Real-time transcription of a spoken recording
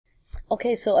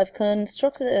Okay, so I've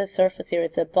constructed a surface here.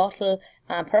 It's a bottle,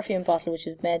 perfume bottle, which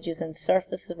is made using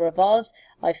surfaces revolved.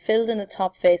 I filled in the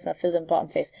top face and I filled in the bottom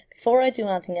face. Before I do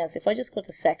anything else, if I just go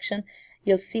to section,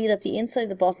 you'll see that the inside of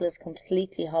the bottle is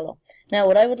completely hollow. Now,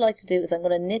 what I would like to do is I'm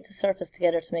going to knit the surface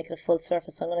together to make it a full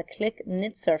surface. So I'm going to click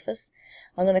Knit Surface.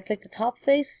 I'm going to click the top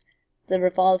face, the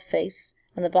revolved face,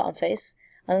 and the bottom face.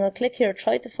 And I'm going to click here,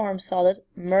 Try to Form Solid,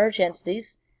 Merge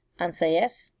Entities, and say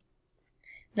yes.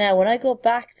 Now, when I go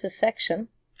back to section,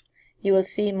 you will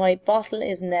see my bottle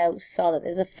is now solid.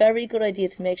 It's a very good idea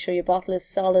to make sure your bottle is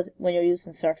solid when you're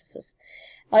using surfaces.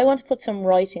 I want to put some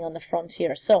writing on the front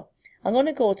here. So I'm going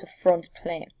to go to front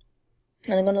plane.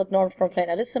 And I'm going to ignore the front plane.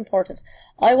 Now, this is important.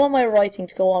 I want my writing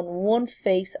to go on one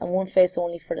face and one face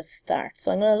only for the start.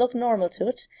 So I'm going to look normal to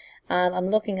it. And I'm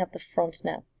looking at the front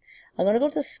now. I'm going to go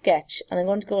to sketch and I'm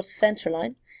going to go to center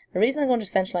line. The reason I'm going to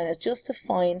center line is just to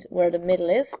find where the middle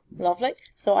is. Lovely.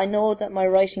 So I know that my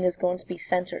writing is going to be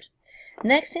centered.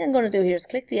 Next thing I'm going to do here is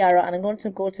click the arrow and I'm going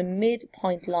to go to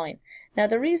midpoint line. Now,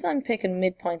 the reason I'm picking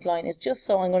midpoint line is just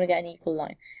so I'm going to get an equal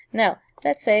line. Now,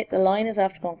 let's say the line is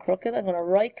after going crooked. I'm going to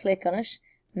right click on it,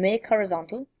 make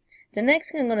horizontal. The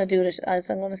next thing I'm going to do is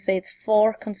I'm going to say it's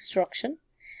for construction.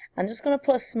 I'm just going to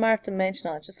put a smart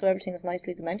dimension on it just so everything is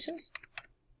nicely dimensioned.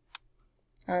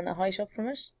 And a height up from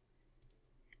it.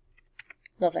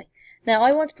 Lovely. Now,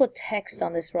 I want to put text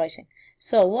on this writing.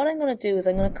 So what I'm going to do is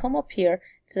I'm going to come up here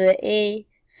to the A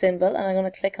symbol and I'm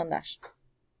going to click on that.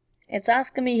 It's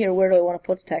asking me here, where do I want to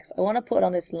put the text? I want to put it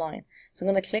on this line. So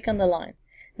I'm going to click on the line.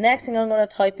 Next thing, I'm going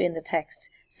to type in the text.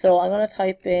 So I'm going to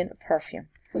type in perfume.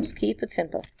 Just keep it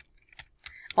simple.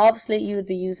 Obviously, you would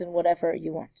be using whatever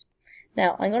you want.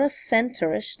 Now, I'm going to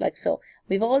center it like so.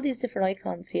 We have all these different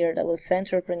icons here that will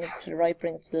center it, bring it to the right,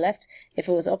 bring it to the left. If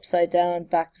it was upside down,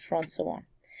 back to front, so on.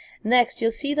 Next, you'll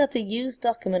see that the Use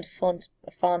Document font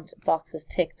box is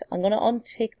ticked. I'm going to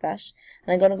untick that,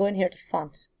 and I'm going to go in here to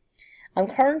font. I'm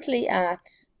currently at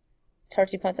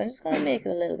 30 points. I'm just going to make it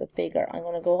a little bit bigger. I'm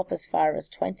going to go up as far as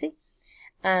 20,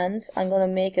 and I'm going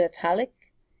to make it italic,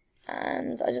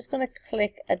 and I'm just going to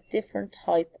click a different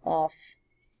type of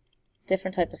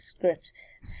script.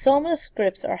 Some of the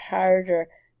scripts are harder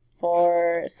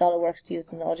for SolidWorks to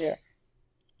use than others.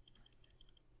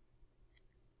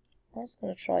 I'm just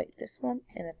going to try this one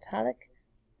in italic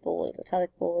bold.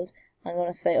 I'm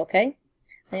going to say OK.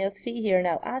 And you'll see here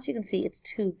now, as you can see, it's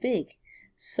too big.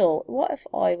 So what if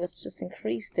I was to just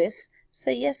increase this,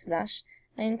 say yes to that,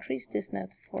 and increase this now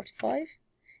to 45.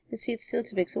 You'll see it's still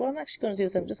too big. So what I'm actually going to do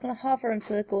is I'm just going to hover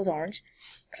until it goes orange,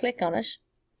 click on it,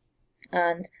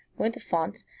 and go into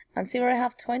font, and see where I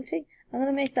have 20? I'm going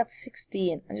to make that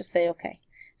 16 and just say OK.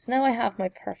 So now I have my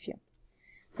perfume.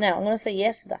 Now I'm going to say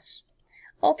yes to that.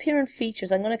 Up here in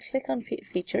features, I'm going to click on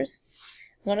features.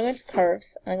 I'm going to go into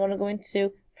curves, and I'm going to go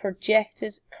into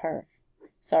projected curve.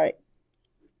 Sorry.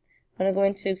 I'm going to go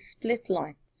into split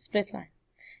line.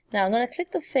 Now I'm going to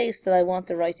click the face that I want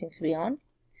the writing to be on,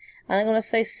 and I'm going to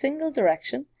say single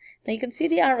direction. Now you can see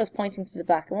the arrows pointing to the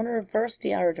back. I want to reverse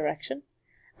the arrow direction,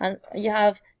 and you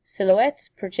have silhouette,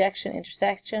 projection,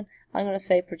 intersection. I'm going to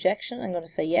say projection. I'm going to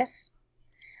say yes.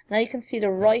 Now you can see the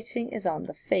writing is on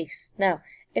the face. Now,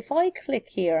 if I click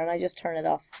here and I just turn it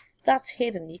off, that's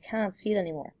hidden. You can't see it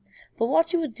anymore. But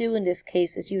what you would do in this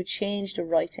case is you would change the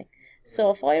writing.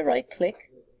 So if I right click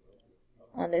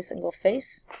on this and go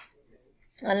face,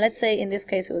 and let's say in this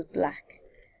case it was black.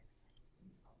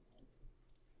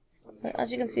 So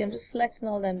as you can see, I'm just selecting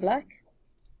all them black.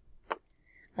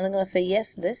 And I'm going to say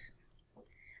yes to this.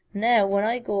 Now when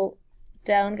I go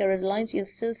down, get rid of the lines, you'll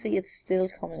still see it's still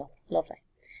coming up. Lovely.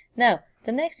 Now,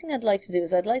 the next thing I'd like to do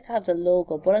is I'd like to have the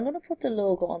logo, but I'm going to put the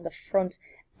logo on the front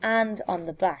and on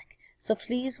the back. So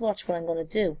please watch what I'm going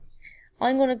to do.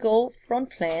 I'm going to go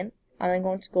front plane, and I'm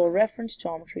going to go reference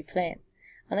geometry plane.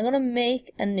 And I'm going to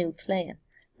make a new plane.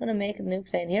 I'm going to make a new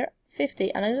plane here,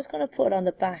 50, and I'm just going to put it on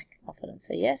the back of it and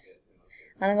say yes.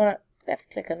 And I'm going to left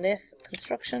click on this,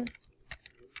 construction,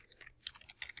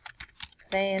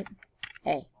 plane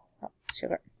A. Oh,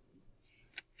 sugar.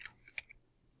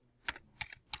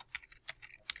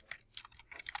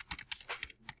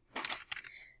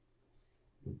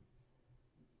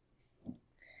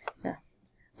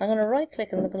 I'm going to right click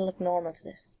and I'm going to look normal to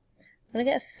this. I'm going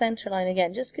to get a center line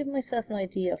again, just give myself an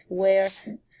idea of where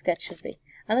the sketch should be.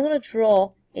 And I'm going to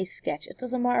draw a sketch. It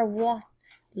doesn't matter what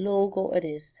logo it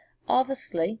is.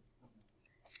 Obviously,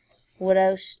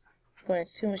 without going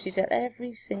into too much detail,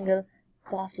 every single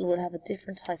bottle will have a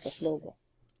different type of logo.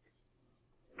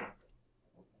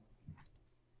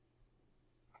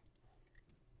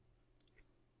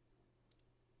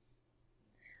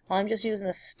 I'm just using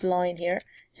a spline here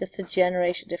just to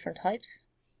generate different types.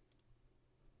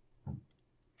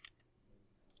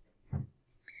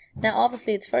 Now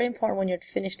obviously it's very important when you're to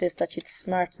finish this that you'd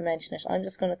smart dimension it. I'm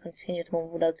just going to continue at the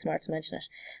moment without smart dimension it.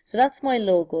 So that's my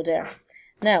logo there.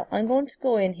 Now I'm going to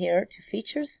go in here to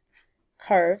Features,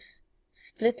 Curves,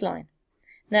 Split Line.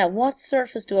 Now what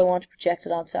surface do I want to project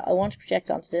it onto? I want to project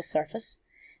it onto this surface.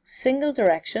 Single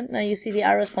direction. Now you see the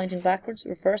arrows pointing backwards.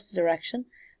 Reverse the direction.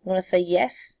 I'm going to say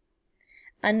yes.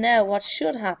 And now what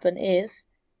should happen is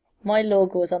my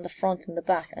logo is on the front and the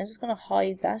back. I'm just going to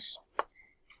hide that.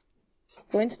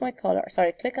 Go into my color.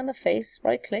 Sorry, click on the face.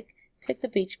 Right click. Click the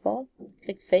beach ball.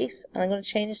 Click face. And I'm going to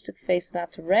change the face of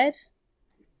that to red.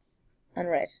 And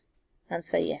red. And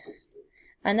say yes.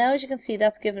 And now as you can see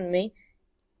that's given me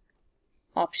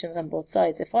options on both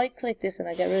sides. If I click this and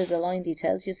I get rid of the line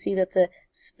details, you'll see that the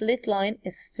split line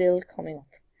is still coming up.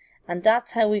 And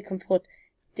that's how we can put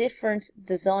different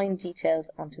design details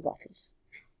onto bottles.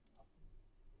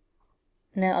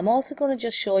 Now I'm also going to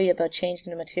just show you about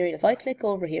changing the material. If I click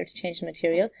over here to change the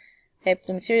material, okay,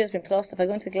 the material has been plussed. If I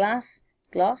go into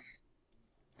gloss,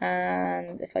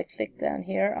 and if I click down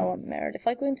here, I want mirrored. If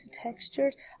I go into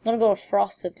textured, I'm going to go with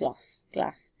frosted glass.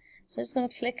 So I'm just going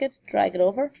to click it, drag it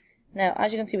over. Now,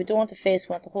 as you can see, we don't want the face,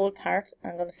 we want the whole part.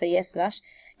 I'm going to say yes to that.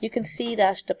 You can see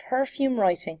that the perfume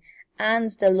writing and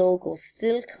the logo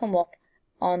still come up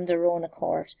on their own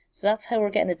accord. So that's how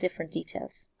we're getting the different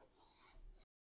details.